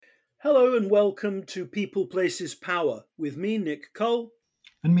Hello and welcome to People Places Power with me, Nick Cole.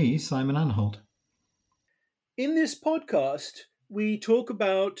 And me, Simon Anholt. In this podcast, we talk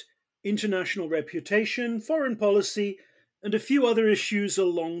about international reputation, foreign policy, and a few other issues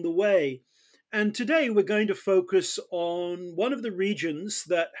along the way. And today we're going to focus on one of the regions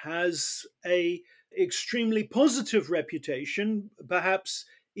that has a extremely positive reputation, perhaps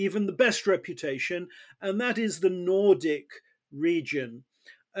even the best reputation, and that is the Nordic region.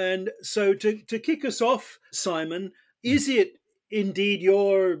 And so to kick us off, Simon, is it indeed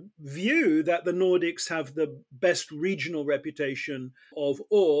your view that the Nordics have the best regional reputation of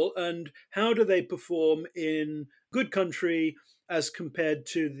all? And how do they perform in good country as compared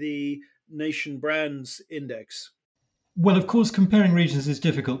to the Nation Brands Index? Well, of course, comparing regions is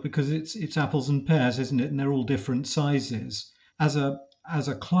difficult because it's apples and pears, isn't it? And they're all different sizes. As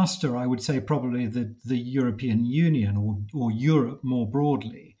a cluster, I would say probably the European Union or Europe more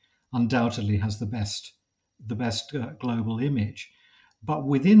broadly undoubtedly has the best global image. But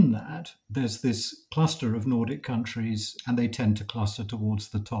within that, there's this cluster of Nordic countries, and they tend to cluster towards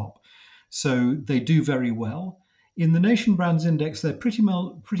the top. So they do very well. In the Nation Brands Index, they're pretty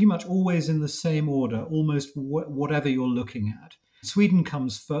much always in the same order, almost whatever you're looking at. Sweden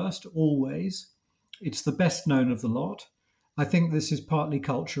comes first, always. It's the best known of the lot. I think this is partly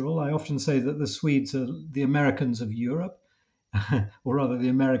cultural. I often say that the Swedes are the Americans of Europe, or rather the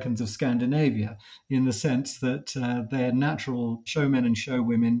Americans of Scandinavia, in the sense that they're natural showmen and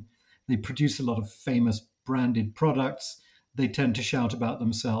showwomen. They produce a lot of famous branded products. They tend to shout about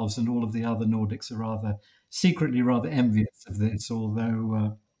themselves, and all of the other Nordics are secretly rather envious of this,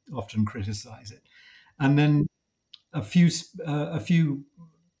 although often criticize it. And then a few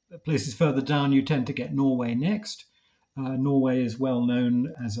places further down, you tend to get Norway next. Norway is well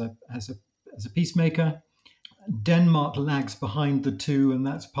known as a peacemaker. Denmark lags behind the two, and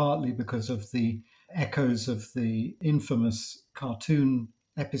that's partly because of the echoes of the infamous cartoon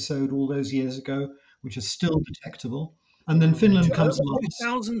episode all those years ago, which are still detectable. And then Finland comes last.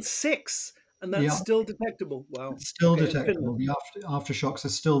 2006, and that's Yeah, still detectable. Wow. it's still Okay, and Finland. detectable. The aftershocks are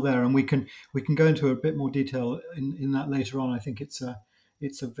still there, and we can go into a bit more detail in that later on. I think it's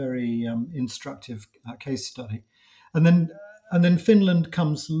a very instructive case study, and then Finland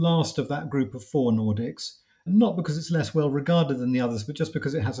comes last of that group of four Nordics. Not because it's less well regarded than the others, but just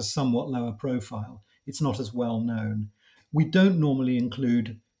because it has a somewhat lower profile. It's not as well known. We don't normally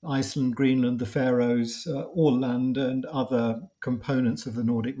include Iceland, Greenland, the Faroes, Åland, and other components of the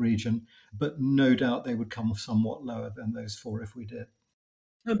Nordic region, but no doubt they would come somewhat lower than those four if we did.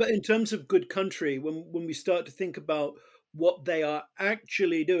 But in terms of good country, when we start to think about what they are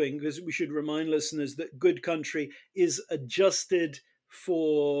actually doing, because we should remind listeners that good country is adjusted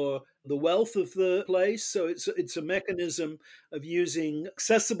for the wealth of the place. So it's a mechanism of using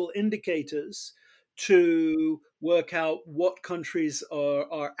accessible indicators to work out what countries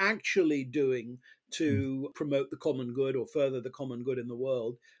are actually doing Mm. to promote the common good or further the common good in the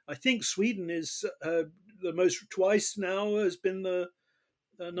world. I think Sweden is the most twice now has been the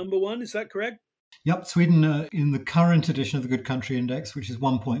number one. Is that correct? Yep, Sweden in the current edition of the Good Country Index, which is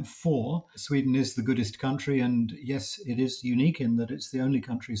 1.4, Sweden is the goodest country. And yes, it is unique in that it's the only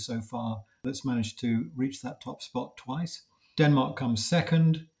country so far that's managed to reach that top spot twice. Denmark comes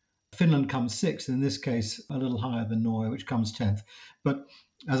second. Finland comes sixth, in this case, a little higher than Norway, which comes 10th. But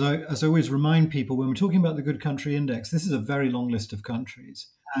as I always remind people, when we're talking about the Good Country Index, this is a very long list of countries.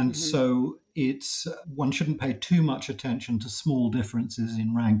 And Hmm. so it's one shouldn't pay too much attention to small differences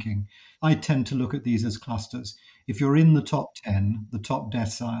in ranking. I tend to look at these as clusters. If you're in the top 10, the top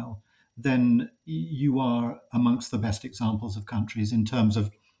decile, then you are amongst the best examples of countries in terms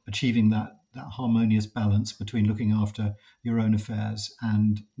of achieving that harmonious balance between looking after your own affairs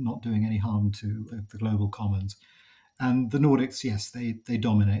and not doing any harm to the global commons. And the Nordics, yes, they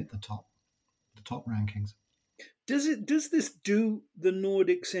dominate the top rankings. Does this do the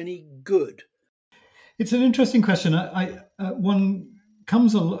Nordics any good? It's an interesting question. One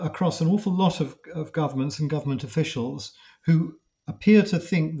comes across an awful lot of governments and government officials who appear to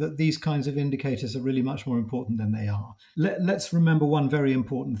think that these kinds of indicators are really much more important than they are. Let's remember one very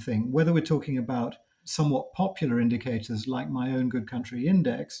important thing. Whether we're talking about somewhat popular indicators like my own Good Country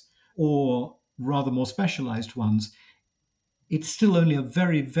Index or rather more specialized ones, it's still only a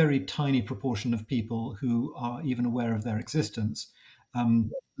very, very tiny proportion of people who are even aware of their existence,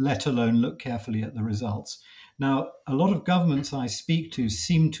 let alone look carefully at the results. Now, a lot of governments I speak to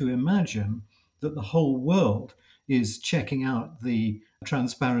seem to imagine that the whole world is checking out the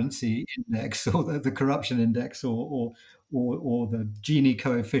transparency index or the corruption index or the Gini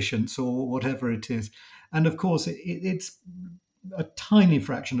coefficients or whatever it is. And of course, it's a tiny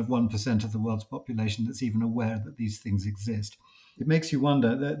fraction of 1% of the world's population that's even aware that these things exist. It makes you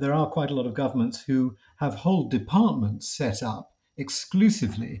wonder that there are quite a lot of governments who have whole departments set up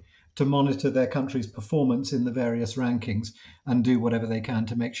exclusively to monitor their country's performance in the various rankings and do whatever they can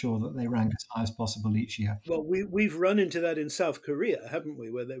to make sure that they rank as high as possible each year. Well, we've run into that in South Korea, haven't we,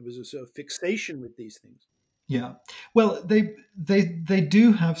 where there was a sort of fixation with these things. Yeah, well, they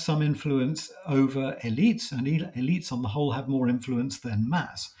do have some influence over elites, and elites on the whole have more influence than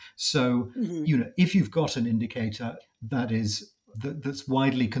mass. So, Hmm. if you've got an indicator that's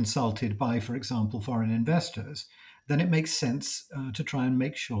widely consulted by, for example, foreign investors, then it makes sense to try and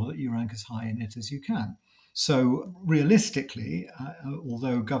make sure that you rank as high in it as you can. So, realistically,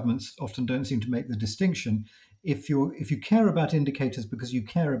 although governments often don't seem to make the distinction, if you care about indicators because you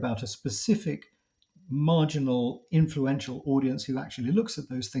care about a specific marginal influential audience who actually looks at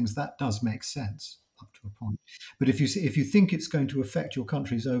those things, that does make sense up to a point. But if you think it's going to affect your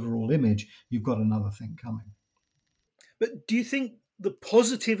country's overall image, you've got another thing coming. But do you think the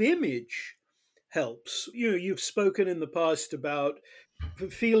positive image helps? You've spoken in the past about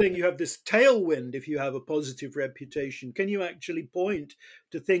feeling you have this tailwind if you have a positive reputation. Can you actually point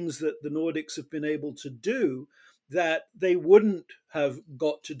to things that the Nordics have been able to do that they wouldn't have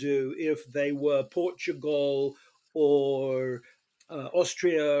got to do if they were Portugal or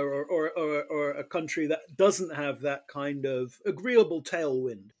Austria or a country that doesn't have that kind of agreeable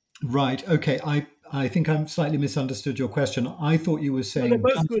tailwind? Right. Okay. I think I'm slightly misunderstood your question. I thought you were No, they're saying,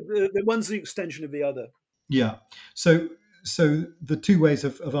 both good. The one's the extension of the other, yeah. So the two ways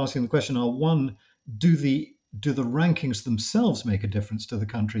of asking the question are: one, do the rankings themselves make a difference to the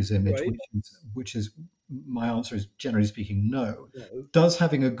country's image? right? Which is my answer is generally speaking no. No. Does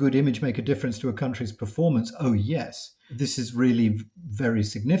having a good image make a difference to a country's performance? Oh yes. This is really very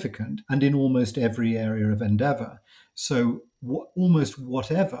significant and in almost every area of endeavor. So almost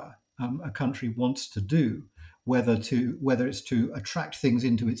whatever a country wants to do, whether it's to attract things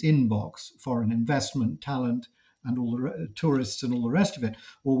into its inbox, foreign investment, talent, and all the tourists and all the rest of it,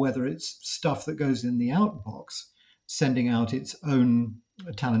 or whether it's stuff that goes in the outbox, sending out its own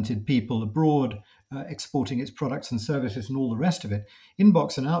talented people abroad, exporting its products and services, and all the rest of it.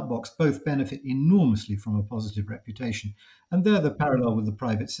 Inbox and outbox both benefit enormously from a positive reputation, and there the parallel with the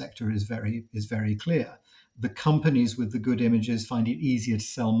private sector is very clear. The companies with the good images find it easier to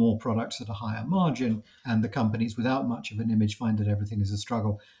sell more products at a higher margin, and the companies without much of an image find that everything is a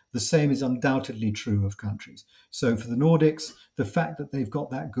struggle. The same is undoubtedly true of countries. So for the Nordics, the fact that they've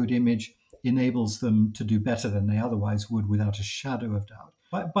got that good image enables them to do better than they otherwise would without a shadow of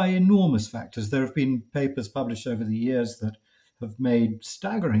doubt. By enormous factors. There have been papers published over the years that have made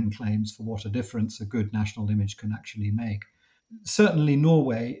staggering claims for what a difference a good national image can actually make. Certainly,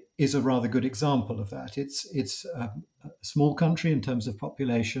 Norway is a rather good example of that. It's a small country in terms of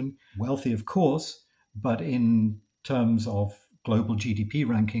population, wealthy, of course, but in terms of global GDP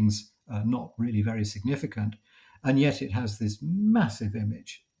rankings, not really very significant. And yet it has this massive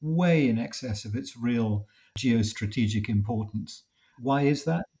image, way in excess of its real geostrategic importance. Why is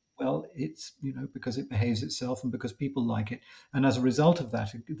that? Well, it's because it behaves itself and because people like it. And as a result of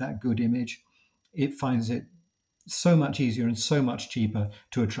that good image, it finds it so much easier and so much cheaper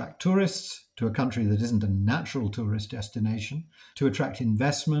to attract tourists to a country that isn't a natural tourist destination, to attract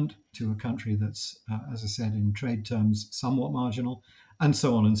investment to a country that's, as I said, in trade terms, somewhat marginal, and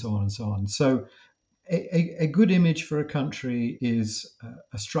so on and so on and so on. So, a good image for a country is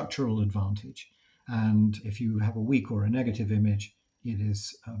a structural advantage. And if you have a weak or a negative image, it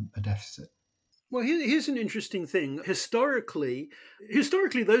is a deficit. Well, here's an interesting thing. Historically,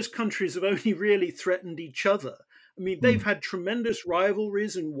 those countries have only really threatened each other. I mean, they've Mm. had tremendous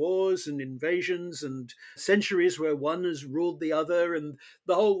rivalries and wars and invasions and centuries where one has ruled the other. And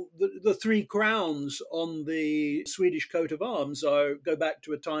the three crowns on the Swedish coat of arms go back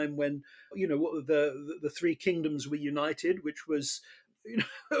to a time when the three kingdoms were united, which was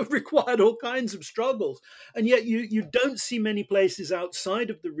required all kinds of struggles. And yet you don't see many places outside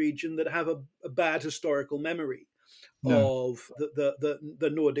of the region that have a bad historical memory No. of the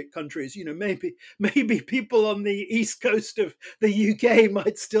Nordic countries. Maybe people on the east coast of the UK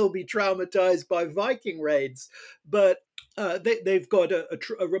might still be traumatized by Viking raids, but they've got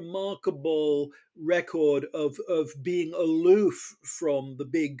a remarkable record of being aloof from the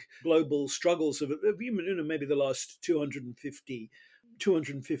big global struggles of maybe the last 250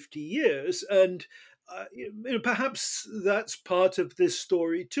 years. And perhaps that's part of this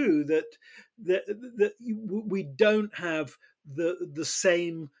story too, that we don't have the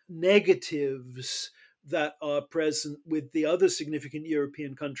same negatives that are present with the other significant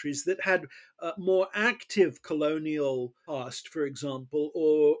European countries that had more active colonial past, for example,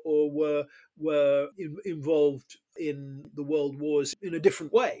 or were involved in the world wars in a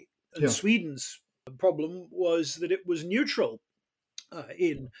different way. And Yeah. Sweden's problem was that it was neutral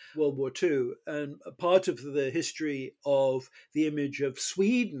in World War II. And a part of the history of the image of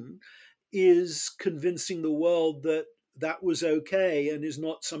Sweden is convincing the world that that was okay and is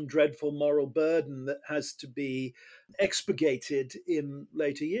not some dreadful moral burden that has to be expurgated in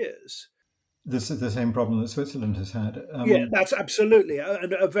later years. This is the same problem that Switzerland has had. Yeah, that's absolutely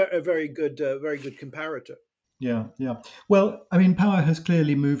a very good comparator. Yeah, yeah. Well, I mean, power has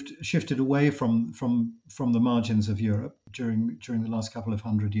clearly shifted away from the margins of Europe during the last couple of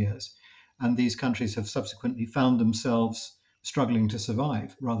hundred years, and these countries have subsequently found themselves struggling to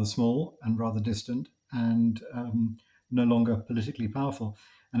survive, rather small and rather distant, and no longer politically powerful.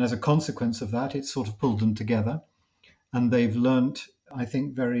 And as a consequence of that, it's sort of pulled them together, and they've learnt, I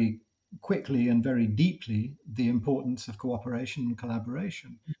think, very quickly and very deeply the importance of cooperation and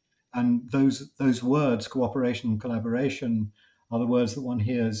collaboration. And those words, cooperation and collaboration, are the words that one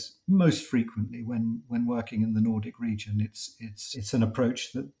hears most frequently when working in the Nordic region. It's an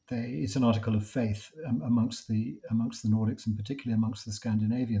approach that it's an article of faith amongst the Nordics, and particularly amongst the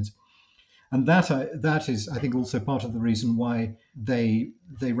Scandinavians. And that is, I think, also part of the reason why they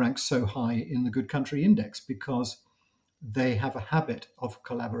rank so high in the Good Country Index, because they have a habit of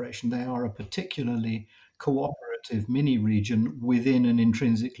collaboration. They are a particularly cooperative mini region within an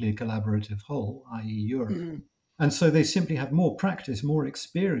intrinsically collaborative whole, i.e., Europe. Mhm. And so they simply have more practice, more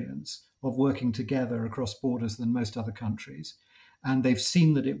experience of working together across borders than most other countries. And they've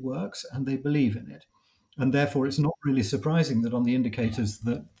seen that it works and they believe in it. And therefore, it's not really surprising that on the indicators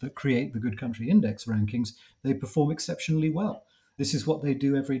that create the Good Country Index rankings, they perform exceptionally well. This is what they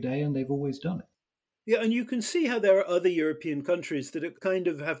do every day, and they've always done it. Yeah, and you can see how there are other European countries that kind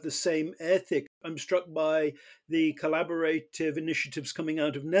of have the same ethic. I'm struck by the collaborative initiatives coming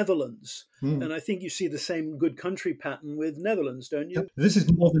out of Netherlands, Hmm. and I think you see the same good country pattern with Netherlands, don't you? Yep. This is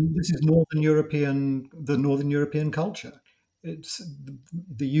the Northern European culture. It's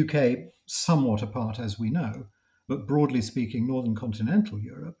the UK somewhat apart, as we know, but broadly speaking, Northern continental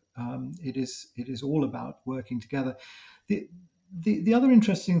Europe. It is all about working together. The, the other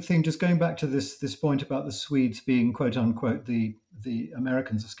interesting thing, just going back to this point about the Swedes being quote unquote the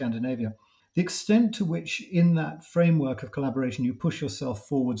Americans of Scandinavia, the extent to which in that framework of collaboration you push yourself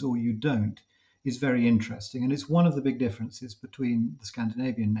forwards or you don't is very interesting. And it's one of the big differences between the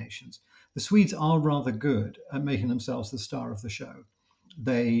Scandinavian nations. The Swedes are rather good at making themselves the star of the show.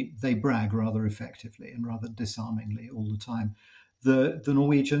 They brag rather effectively and rather disarmingly all the time. The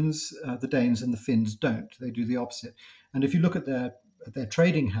Norwegians, the Danes, and the Finns don't. They do the opposite. And if you look at their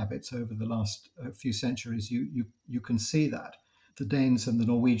trading habits over the last few centuries, you can see that the Danes and the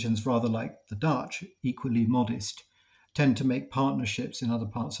Norwegians, rather like the Dutch, equally modest, tend to make partnerships in other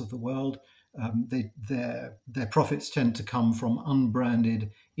parts of the world. Their profits tend to come from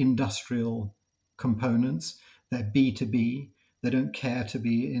unbranded industrial components. They're B2B. They don't care to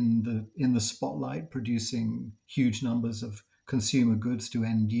be in the spotlight producing huge numbers of consumer goods to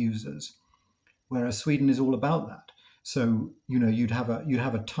end users. Whereas Sweden is all about that. So you'd have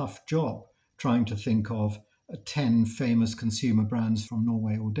a tough job trying to think of 10 famous consumer brands from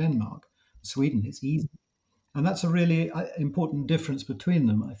Norway or Denmark. Sweden is easy. And that's a really important difference between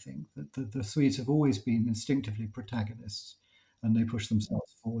them, I think, that the Swedes have always been instinctively protagonists, and they push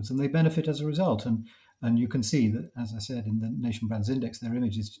themselves forwards and they benefit as a result. And you can see that, as I said, in the Nation Brands Index, their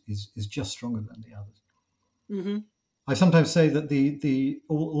image is just stronger than the others. Hmm. I sometimes say that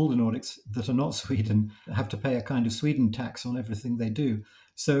all the Nordics that are not Sweden have to pay a kind of Sweden tax on everything they do.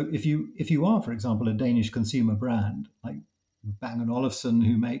 So if you are, for example, a Danish consumer brand like Bang& Olufsen,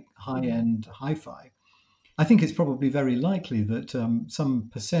 who make high-end hi-fi, I think it's probably very likely that some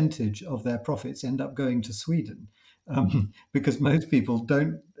percentage of their profits end up going to Sweden, because most people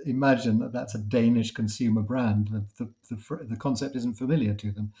don't imagine that that's a Danish consumer brand. The concept isn't familiar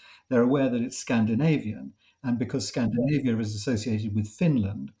to them. They're aware that it's Scandinavian, and because Scandinavia is associated with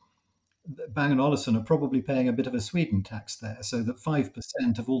Finland, Bang& Olufsen are probably paying a bit of a Sweden tax there, so that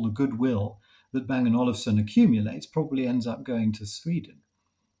 5% of all the goodwill that Bang& Olufsen accumulates probably ends up going to Sweden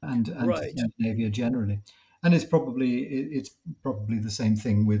and to Right. Scandinavia generally. And it's probably the same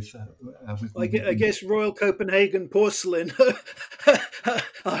thing with I Norwegian. guess Royal Copenhagen porcelain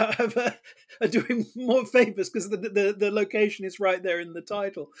are doing more favors because the location is right there in the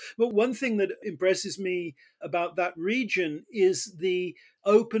title. But one thing that impresses me about that region is the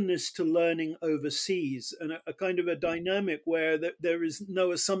openness to learning overseas and a kind of a dynamic where there is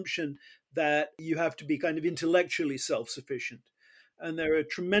no assumption that you have to be kind of intellectually self-sufficient. And there are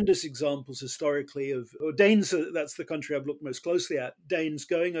tremendous examples historically of or Danes, that's the country I've looked most closely at, Danes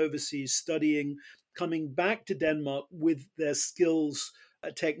going overseas, studying, coming back to Denmark with their skills,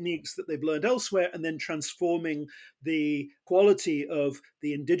 techniques that they've learned elsewhere, and then transforming the quality of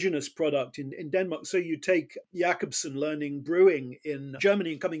the indigenous product in Denmark. So you take Jacobsen learning brewing in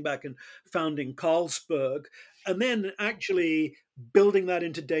Germany and coming back and founding Carlsberg, and then actually building that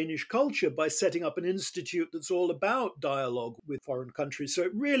into Danish culture by setting up an institute that's all about dialogue with foreign countries. So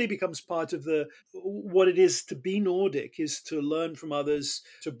it really becomes part of the what it is to be Nordic, is to learn from others,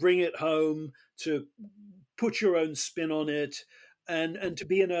 to bring it home, to put your own spin on it, and to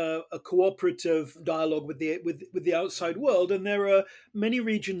be in a cooperative dialogue with the outside world. And there are many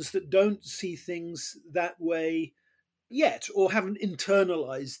regions that don't see things that way yet, or haven't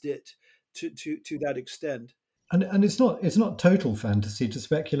internalized it to that extent. And it's not total fantasy to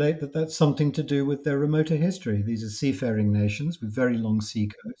speculate that that's something to do with their remoter history. These are seafaring nations with very long sea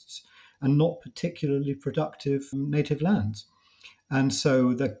coasts and not particularly productive native lands. And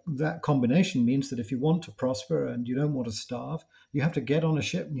so that combination means that if you want to prosper and you don't want to starve, you have to get on a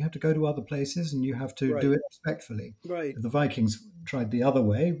ship and you have to go to other places and you have to do Right, it respectfully. right. The Vikings tried the other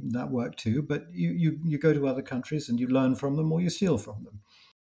way, that worked too, but you go to other countries and you learn from them or you steal from them.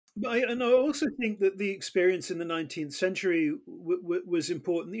 But and I also think that the experience in the 19th century was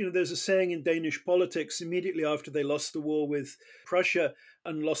important. You know, there's a saying in Danish politics immediately after they lost the war with Prussia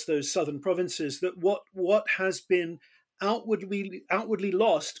and lost those southern provinces, that what has been outwardly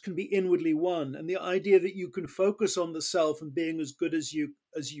lost can be inwardly won. And the idea that you can focus on the self and being as good as you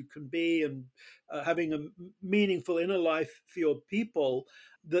can be, and having a meaningful inner life for your people,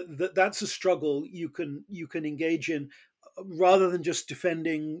 that's a struggle you can engage in, rather than just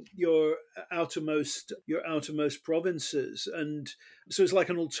defending your outermost provinces. And so it's like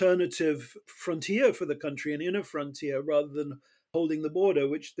an alternative frontier for the country, an inner frontier, rather than holding the border,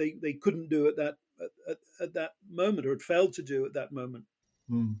 which they couldn't do at that moment, or had failed to do at that moment.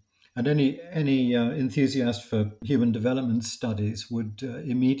 Mm. And any enthusiast for human development studies would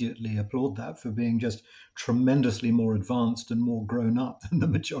immediately applaud that for being just tremendously more advanced and more grown up than the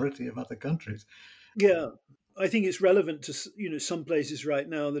majority of other countries. Yeah, I think it's relevant to some places right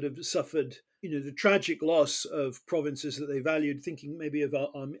now that have suffered the tragic loss of provinces that they valued. Thinking maybe of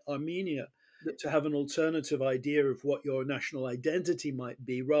Armenia, that to have an alternative idea of what your national identity might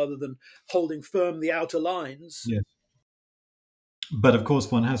be, rather than holding firm the outer lines. Yes. But of course,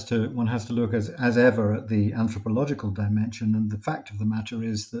 one has to look as ever at the anthropological dimension. And the fact of the matter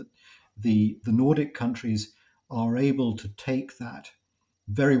is that the Nordic countries are able to take that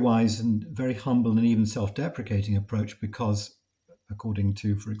very wise and very humble and even self-deprecating approach because, according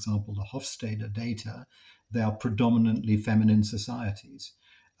to, for example, the Hofstede data, they are predominantly feminine societies.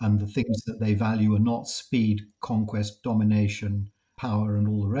 And the things that they value are not speed, conquest, domination, power, and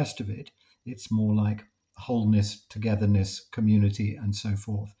all the rest of it. It's more like wholeness, togetherness, community, and so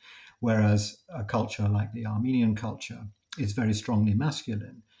forth. Whereas a culture like the Armenian culture is very strongly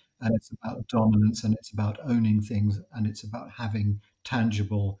masculine, and it's about dominance, and it's about owning things, and it's about having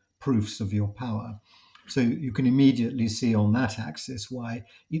tangible proofs of your power. So you can immediately see on that axis why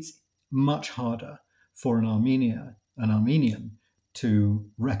it's much harder for an Armenian, to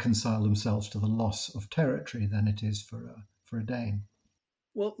reconcile themselves to the loss of territory than it is for a Dane.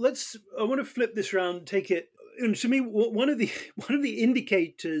 Well, I want to flip this around. Take it. And to me, one of the one of the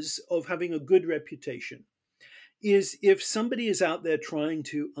indicators of having a good reputation is if somebody is out there trying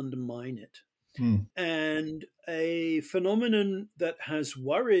to undermine it. Mm, And a phenomenon that has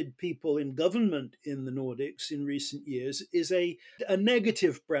worried people in government in the Nordics in recent years is a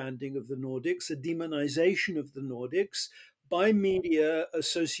negative branding of the Nordics, a demonization of the Nordics by media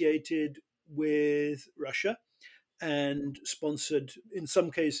associated with Russia and sponsored, in some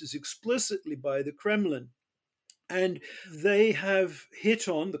cases, explicitly by the Kremlin. And the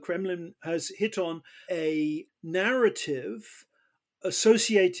Kremlin has hit on a narrative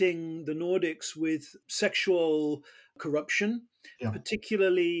associating the Nordics with sexual corruption, yeah,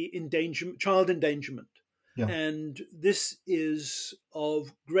 particularly child endangerment. yeah. And this is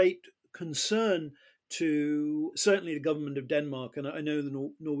of great concern to certainly the government of Denmark. And I know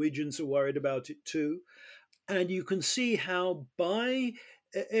the Norwegians are worried about it too. And you can see how by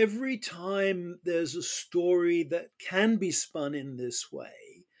every time there's a story that can be spun in this way,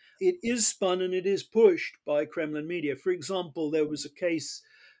 it is spun and it is pushed by Kremlin media. For example, there was a case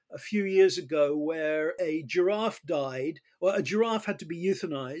a few years ago where a giraffe died, or a giraffe had to be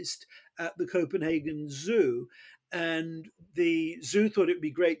euthanized at the Copenhagen Zoo. And the zoo thought it'd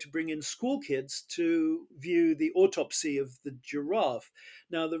be great to bring in school kids to view the autopsy of the giraffe.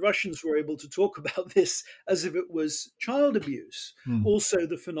 Now, the Russians were able to talk about this as if it was child abuse. Mm. Also,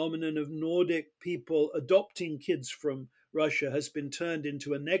 the phenomenon of Nordic people adopting kids from Russia has been turned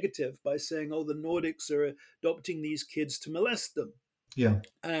into a negative by saying, oh, the Nordics are adopting these kids to molest them. Yeah.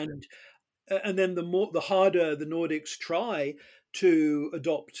 And then the harder the Nordics try to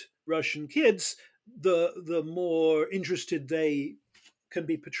adopt Russian kids, the more interested they can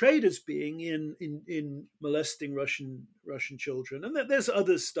be portrayed as being in molesting Russian children. And there's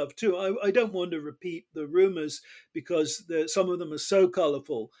other stuff too. I don't want to repeat the rumors because some of them are so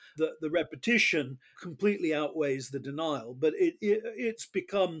colorful that the repetition completely outweighs the denial. But it's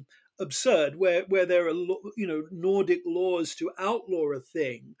become absurd where there are Nordic laws to outlaw a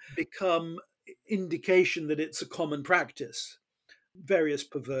thing become indication that it's a common practice, various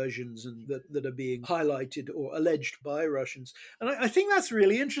perversions and that are being highlighted or alleged by Russians. And I think that's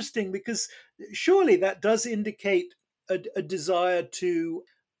really interesting because surely that does indicate a desire to,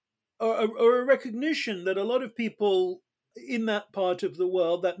 or a recognition that a lot of people in that part of the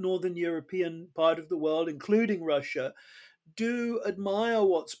world, that northern European part of the world, including Russia, do admire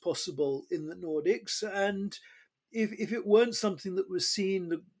what's possible in the Nordics. And if it weren't something that was seen,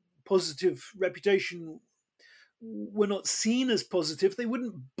 the positive reputation were not seen as positive, they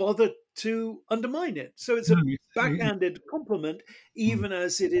wouldn't bother to undermine it. So it's No, a backhanded compliment, mm. even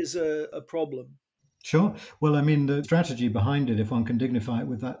as it is a problem. Sure. Well, I mean, the strategy behind it, if one can dignify it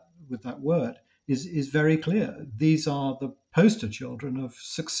with that word, is very clear. These are the poster children of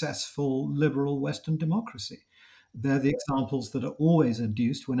successful liberal Western democracy. They're the examples that are always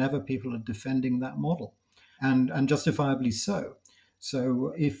adduced whenever people are defending that model, and justifiably so.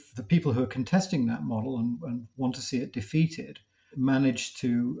 So, if the people who are contesting that model and want to see it defeated manage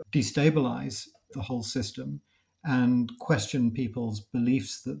to destabilize the whole system and question people's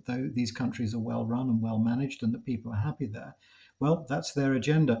beliefs that these countries are well run and well managed and that people are happy there. Well, that's their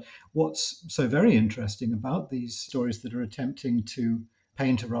agenda. What's so very interesting about these stories that are attempting to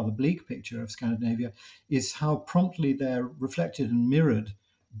paint a rather bleak picture of Scandinavia is how promptly they're reflected and mirrored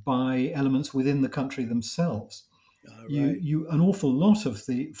by elements within the country themselves. Right. An awful lot of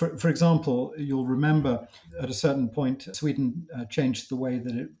for example, you'll remember at a certain point Sweden changed the way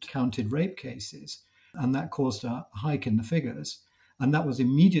that it counted rape cases, and that caused a hike in the figures, and that was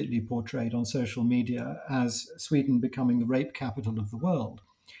immediately portrayed on social media as Sweden becoming the rape capital of the world.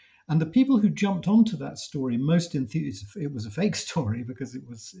 And the people who jumped onto that story most it was a fake story because it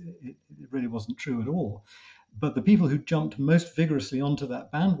really wasn't true at all, but the people who jumped most vigorously onto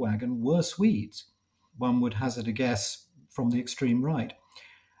that bandwagon were Swedes. One would hazard a guess from the extreme right.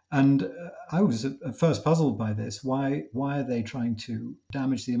 And I was at first puzzled by this. Why are they trying to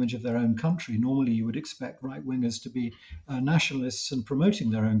damage the image of their own country? Normally, you would expect right wingers to be nationalists and promoting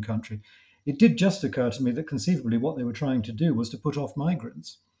their own country. It did just occur to me that conceivably what they were trying to do was to put off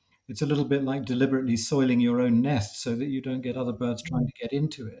migrants. It's a little bit like deliberately soiling your own nest so that you don't get other birds trying to get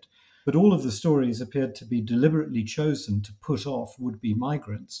into it. But all of the stories appeared to be deliberately chosen to put off would be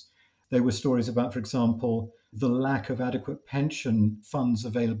migrants. There were stories about, for example, the lack of adequate pension funds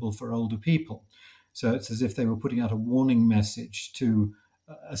available for older people. So it's as if they were putting out a warning message to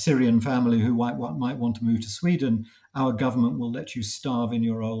a Syrian family who might want to move to Sweden. Our government will let you starve in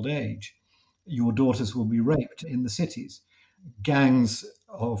your old age. Your daughters will be raped in the cities. Gangs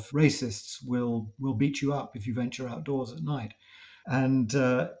of racists will beat you up if you venture outdoors at night, and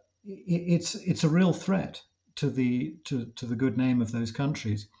it's a real threat to the good name of those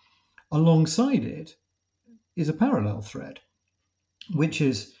countries. Alongside it is a parallel threat, which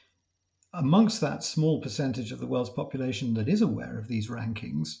is amongst that small percentage of the world's population that is aware of these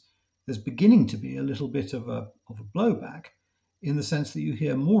rankings, there's beginning to be a little bit of a blowback in the sense that you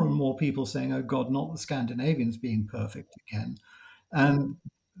hear more and more people saying, oh God, not the Scandinavians being perfect again. And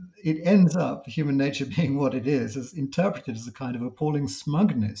it ends up, human nature being what it is interpreted as a kind of appalling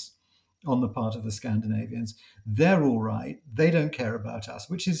smugness on the part of the Scandinavians. They're all right. They don't care about us,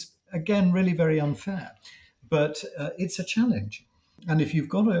 which is, again, really very unfair. But it's a challenge. And if you've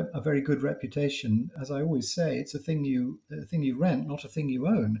got a very good reputation, as I always say, it's a thing you rent, not a thing you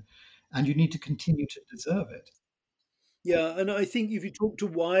own. And you need to continue to deserve it. Yeah, and I think if you talk to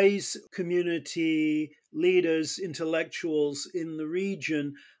wise community leaders, intellectuals in the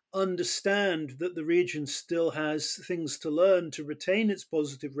region, understand that the region still has things to learn to retain its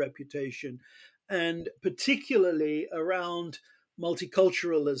positive reputation, and particularly around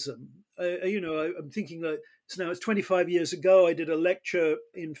multiculturalism. I'm thinking that it's 25 years ago. I did a lecture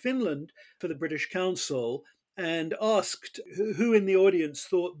in Finland for the British Council and asked who in the audience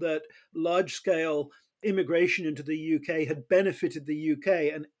thought that large scale immigration into the UK had benefited the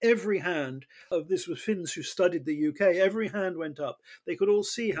UK, and every hand of this was Finns who studied the UK, every hand went up. They could all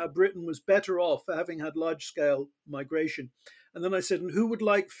see how Britain was better off for having had large scale migration. And then I said, and who would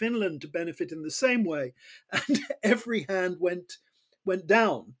like Finland to benefit in the same way? And every hand went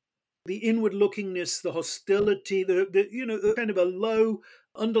down. The inward lookingness, the hostility, the kind of a low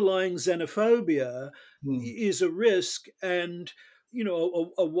underlying xenophobia Mm. is a risk. And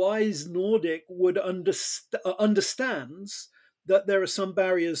a wise Nordic would understands that there are some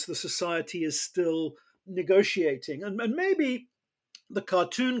barriers the society is still negotiating, and maybe the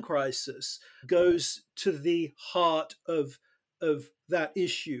cartoon crisis goes to the heart of that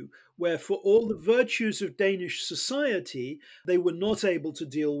issue, where for all the virtues of Danish society, they were not able to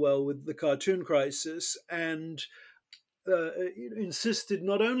deal well with the cartoon crisis, and insisted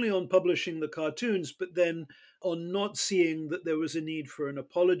not only on publishing the cartoons, but then on not seeing that there was a need for an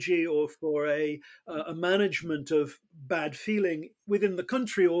apology or for a management of bad feeling within the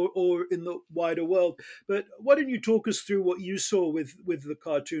country or in the wider world. But why don't you talk us through what you saw with the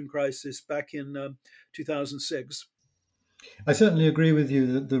cartoon crisis back in 2006? I certainly agree with you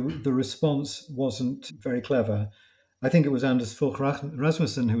that the response wasn't very clever. I think it was Anders Fogh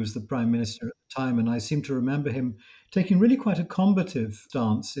Rasmussen who was the prime minister at the time, and I seem to remember him taking really quite a combative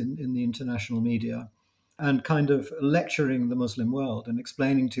stance in the international media and kind of lecturing the Muslim world and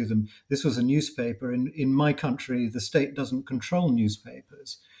explaining to them this was a newspaper. In my country, the state doesn't control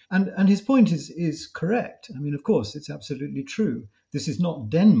newspapers. And his point is correct. I mean, of course, it's absolutely true. This is not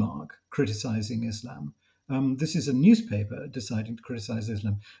Denmark criticizing Islam. This is a newspaper deciding to criticize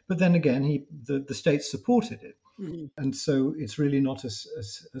Islam. But then again, the state supported it. Mm-hmm. And so it's really not as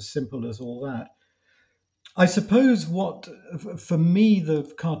simple as all that. I suppose what, for me, the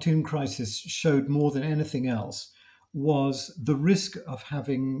cartoon crisis showed more than anything else was the risk of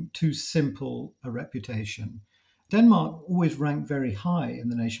having too simple a reputation. Denmark always ranked very high in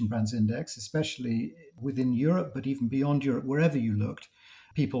the Nation Brands Index, especially within Europe, but even beyond Europe, wherever you looked,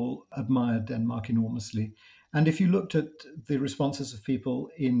 people admired Denmark enormously. And if you looked at the responses of people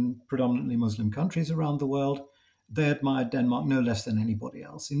in predominantly Muslim countries around the world, they admired Denmark no less than anybody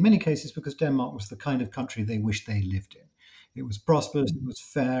else, in many cases because Denmark was the kind of country they wished they lived in. It was prosperous, it was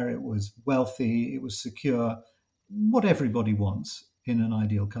fair, it was wealthy, it was secure, what everybody wants in an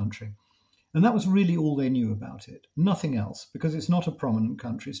ideal country. And that was really all they knew about it, nothing else, because it's not a prominent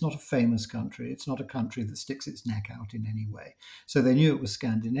country, it's not a famous country, it's not a country that sticks its neck out in any way. So they knew it was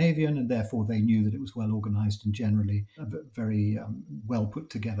Scandinavian, and therefore they knew that it was well organized and generally a very well put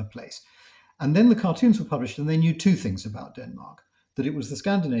together place. And then the cartoons were published, and they knew two things about Denmark: that it was the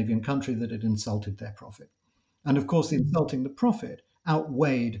Scandinavian country that had insulted their profit. And of course, the insulting the profit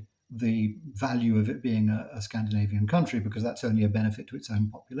outweighed the value of it being a Scandinavian country, because that's only a benefit to its own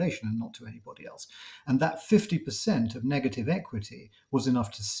population and not to anybody else. And that 50% of negative equity was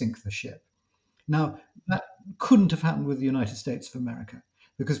enough to sink the ship. Now, that couldn't have happened with the United States of America,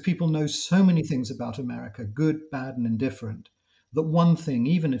 because people know so many things about America, good, bad, and indifferent, that one thing,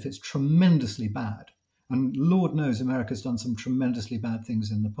 even if it's tremendously bad, and Lord knows America's done some tremendously bad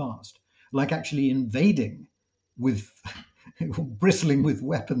things in the past, like actually invading with bristling with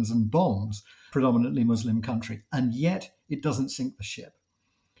weapons and bombs, predominantly Muslim country, and yet it doesn't sink the ship.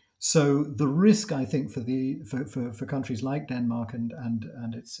 So the risk, I think, for countries like Denmark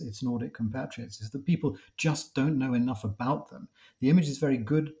and its Nordic compatriots is that people just don't know enough about them. The image is very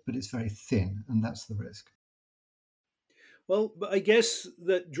good, but it's very thin, and that's the risk. Well, but I guess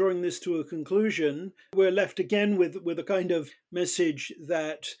that drawing this to a conclusion, we're left again with a kind of message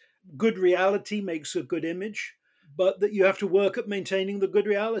that good reality makes a good image, but that you have to work at maintaining the good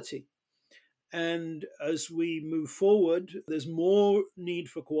reality. And as we move forward, there's more need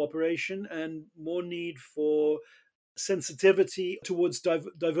for cooperation and more need for sensitivity towards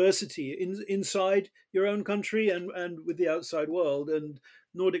diversity inside your own country and with the outside world. And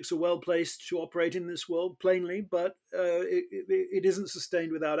Nordics are well placed to operate in this world, plainly, but it isn't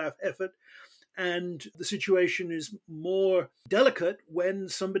sustained without effort. And the situation is more delicate when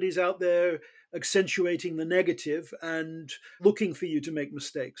somebody's out there accentuating the negative and looking for you to make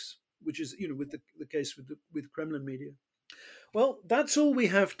mistakes, which is, with the case with Kremlin media. Well, that's all we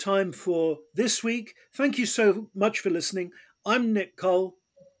have time for this week. Thank you so much for listening. I'm Nick Cull.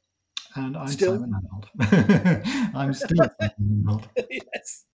 And I'm Still? Simon Arnold. I'm still Simon Arnold. Yes.